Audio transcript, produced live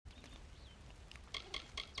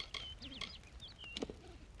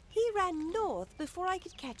ran north before I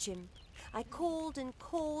could catch him. I called and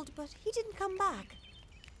called, but he didn't come back.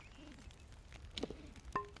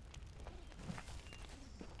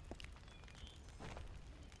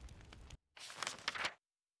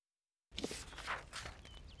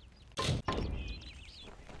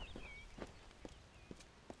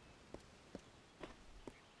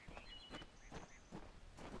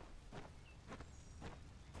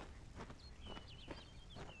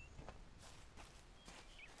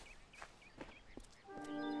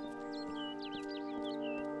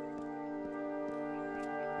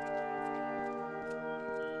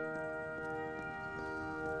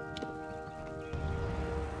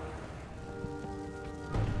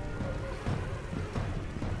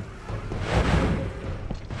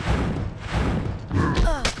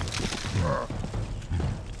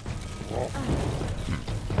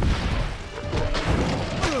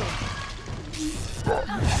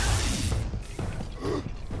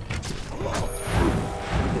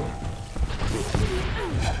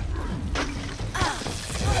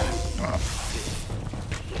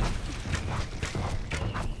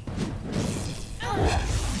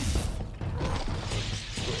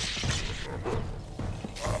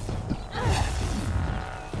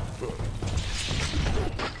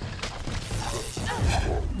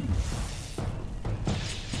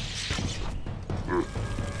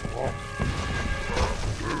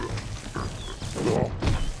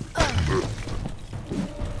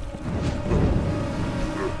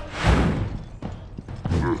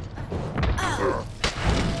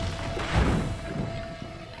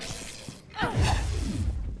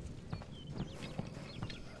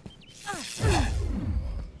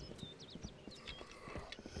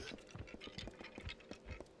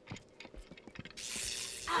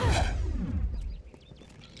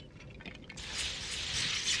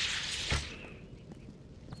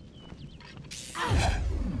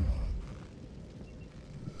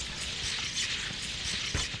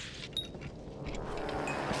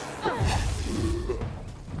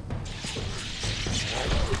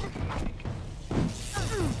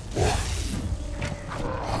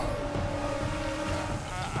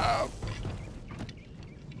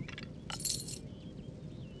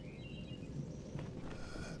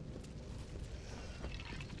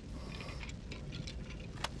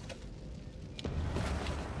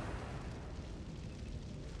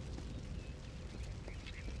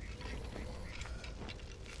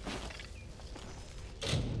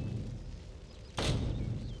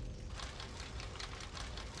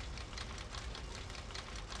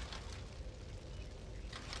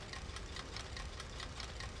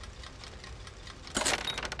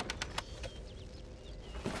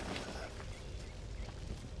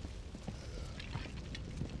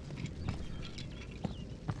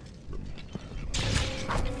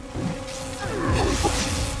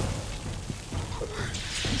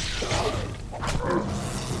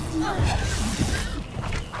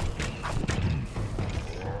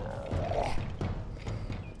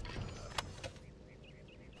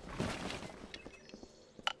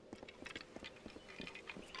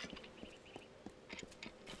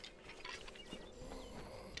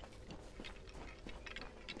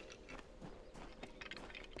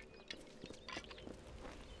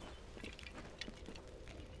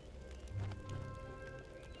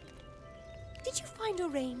 Did you find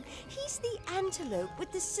Lorca-Rane? He's the antelope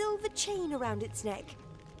with the silver chain around its neck.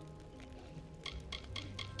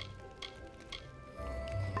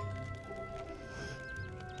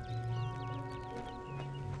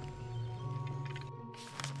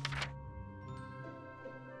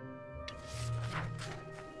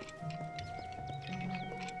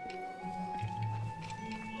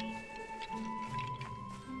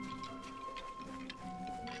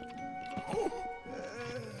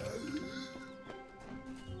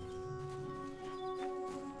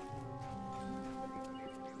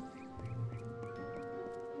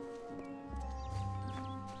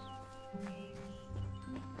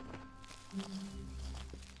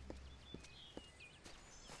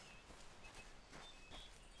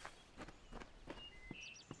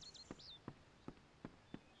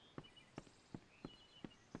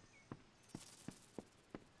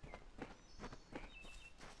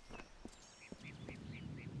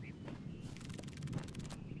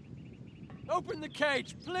 Open the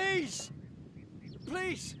cage, please!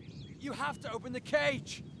 Please! You have to open the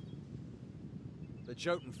cage! The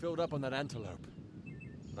Jotun filled up on that antelope.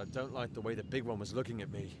 But I don't like the way the big one was looking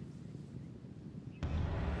at me.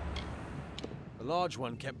 The large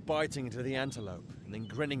one kept biting into the antelope and then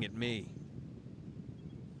grinning at me.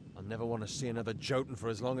 I'll never want to see another Jotun for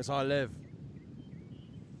as long as I live.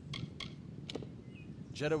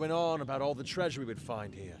 Jeddah went on about all the treasure we would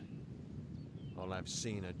find here. I'll have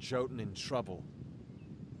seen a Jotun in trouble.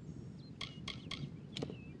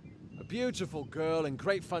 A beautiful girl and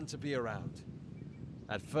great fun to be around.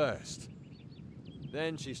 At first.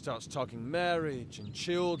 Then she starts talking marriage and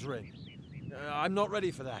children. I'm not ready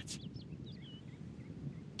for that.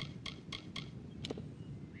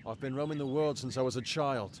 I've been roaming the world since I was a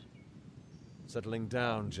child. Settling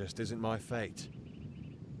down just isn't my fate.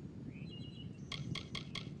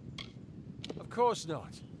 Of course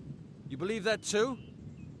not. You believe that too?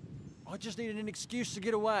 I just needed an excuse to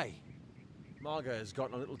get away. Marga has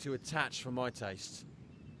gotten a little too attached for my taste.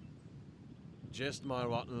 Just my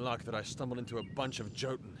rotten luck that I stumbled into a bunch of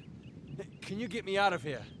Jotun. Can you get me out of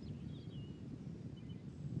here?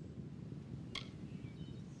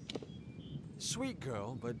 Sweet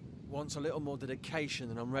girl, but wants a little more dedication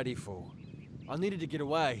than I'm ready for. I needed to get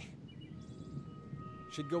away.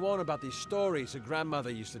 She'd go on about these stories her grandmother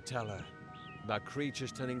used to tell her, about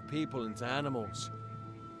creatures turning people into animals.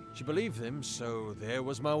 She believed them, so there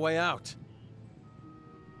was my way out.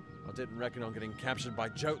 I didn't reckon on getting captured by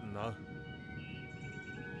Jotun, though.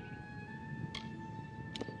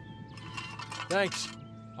 Thanks.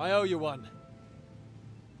 I owe you one.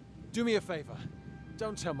 Do me a favor.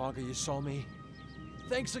 Don't tell Marga you saw me.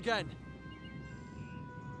 Thanks again.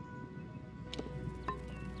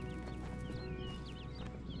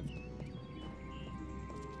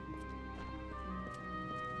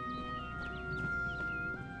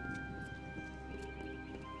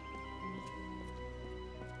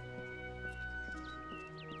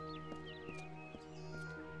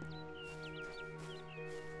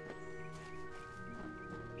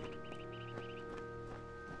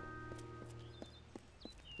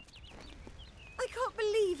 I can't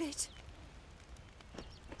believe it.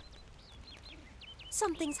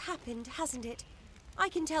 Something's happened, hasn't it? I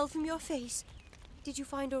can tell from your face. Did you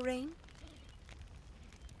find Lorca-Rane?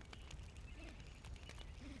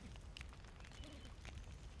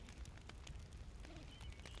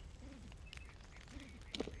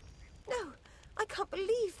 No, I can't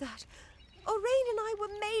believe that. Lorca-Rane and I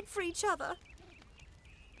were made for each other.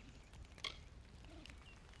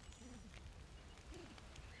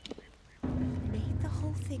 Made the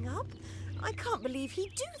whole thing up? I can't believe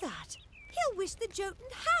he'd do that. He'll wish the Jotun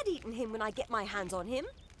had eaten him when I get my hands on him.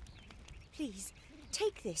 Please,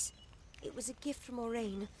 take this. It was a gift from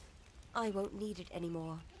Lorca-Rane. I won't need it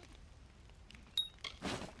anymore.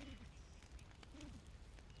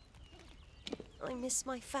 I miss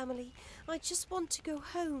my family. I just want to go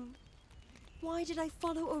home. Why did I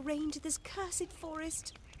follow Lorca-Rane to this cursed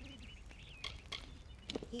forest?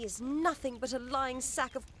 He is nothing but a lying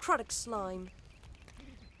sack of Cruddock slime.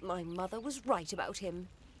 My mother was right about him.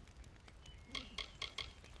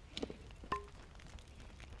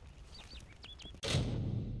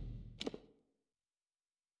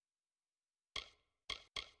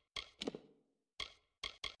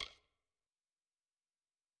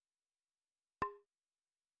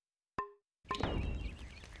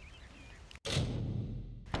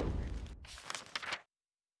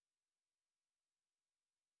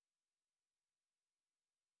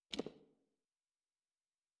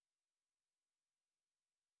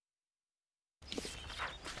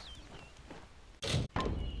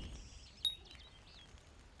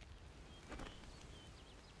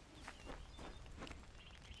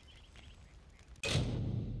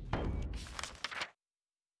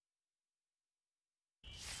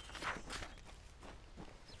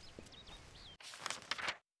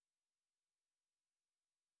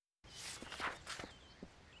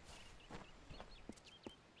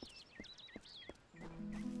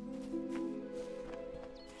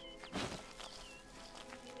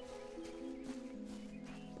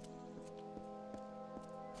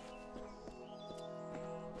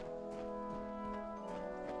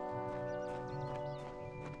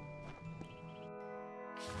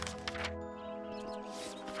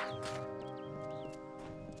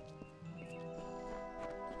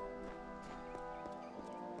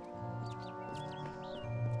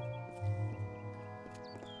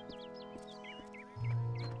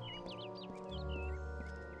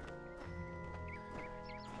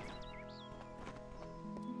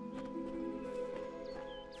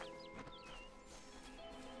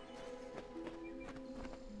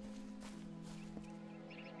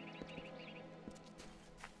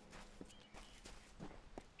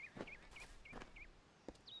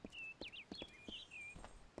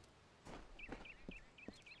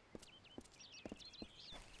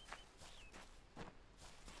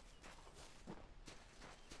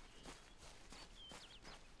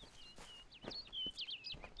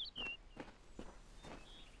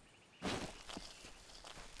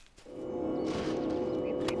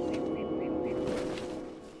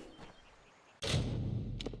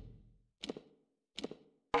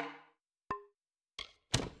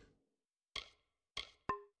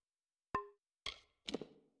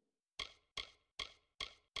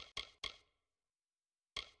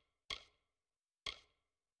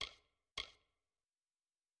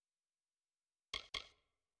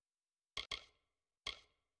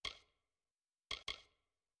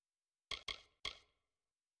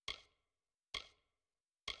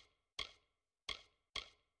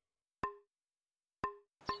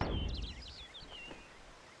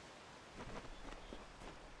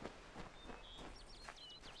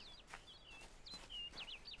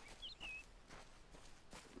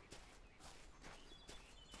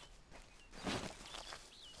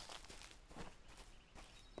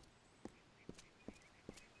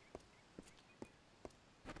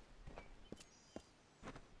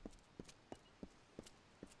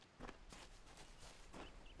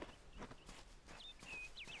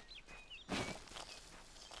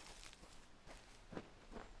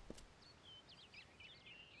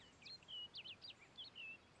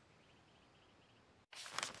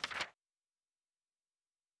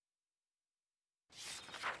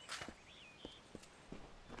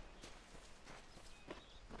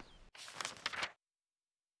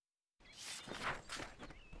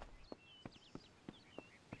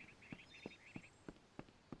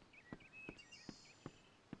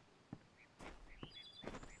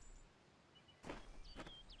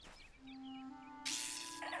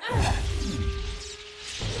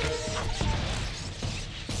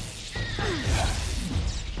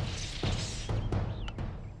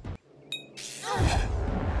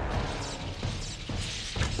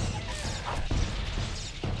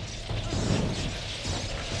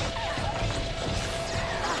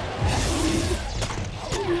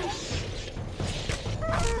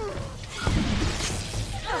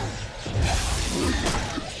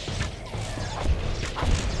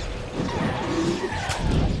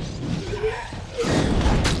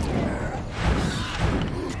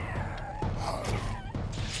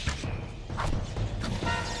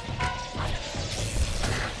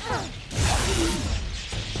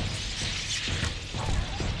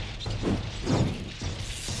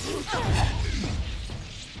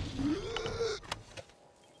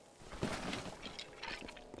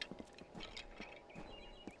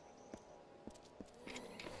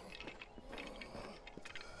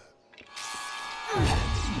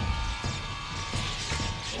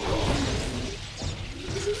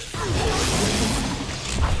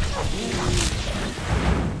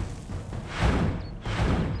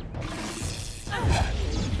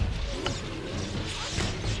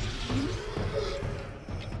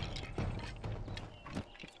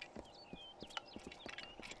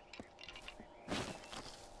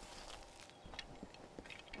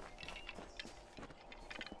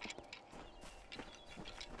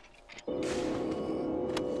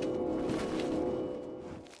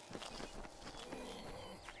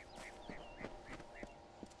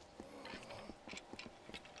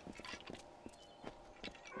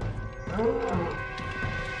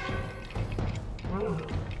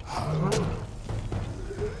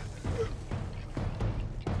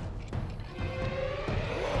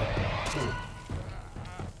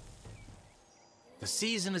 The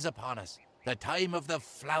season is upon us. The time of the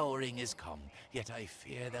flowering is come. Yet I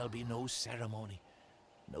fear there'll be no ceremony,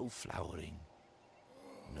 no flowering,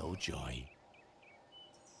 no joy.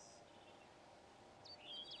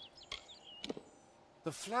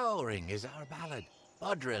 The flowering is our ballad,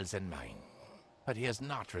 Bodril's and mine. But he has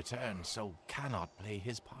not returned, so cannot play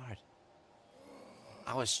his part.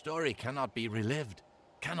 Our story cannot be relived,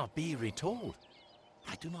 cannot be retold.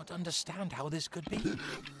 I do not understand how this could be.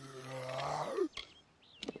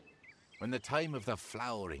 When the time of the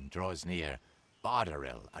flowering draws near,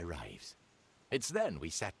 Bodril arrives. It's then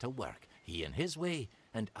we set to work, he in his way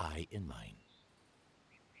and I in mine.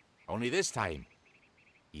 Only this time,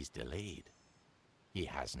 he's delayed. He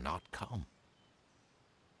has not come.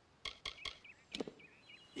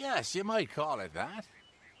 Yes, you might call it that.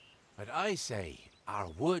 But I say, our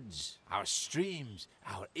woods, our streams,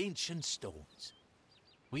 our ancient stones,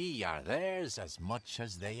 we are theirs as much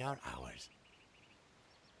as they are ours.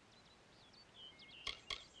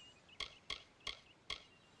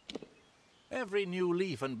 Every new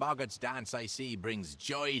leaf in Boggart's dance I see brings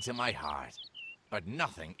joy to my heart, but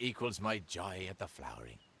nothing equals my joy at the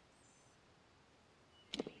flowering.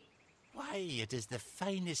 Why, it is the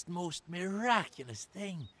finest, most miraculous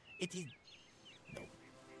thing. It is... No,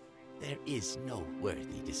 there is no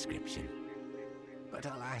worthy description. But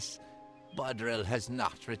alas, Bodril has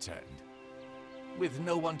not returned. With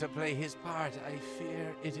no one to play his part, I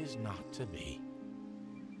fear it is not to be.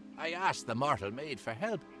 I asked the mortal maid for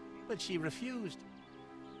help, but she refused.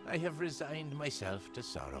 I have resigned myself to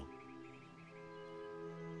sorrow.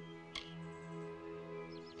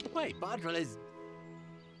 Why, Bodril is...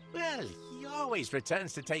 Well, he always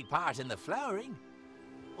returns to take part in the flowering.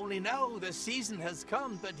 Only now the season has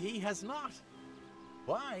come, but he has not.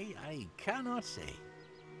 Why, I cannot say.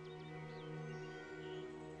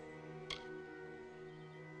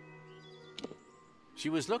 She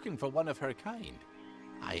was looking for one of her kind.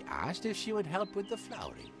 I asked if she would help with the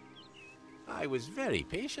flowering. I was very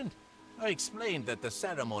patient. I explained that the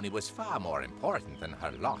ceremony was far more important than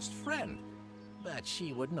her lost friend, but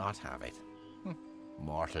she would not have it.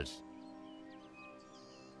 Mortals.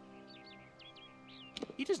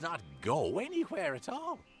 He does not go anywhere at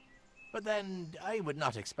all. But then I would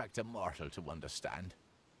not expect a mortal to understand.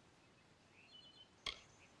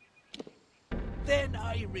 Then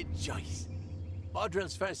I rejoice.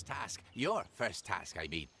 Bodril's first task, your first task, I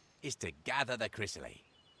mean, is to gather the chrysalis.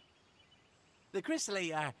 The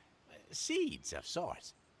chrysalis are seeds of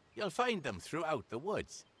sorts. You'll find them throughout the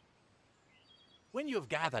woods. When you've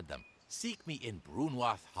gathered them, seek me in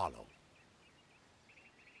Brunwath Hollow.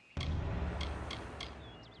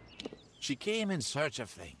 She came in search of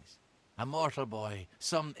things. A mortal boy,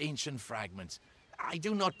 some ancient fragments. I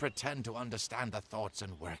do not pretend to understand the thoughts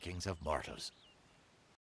and workings of mortals.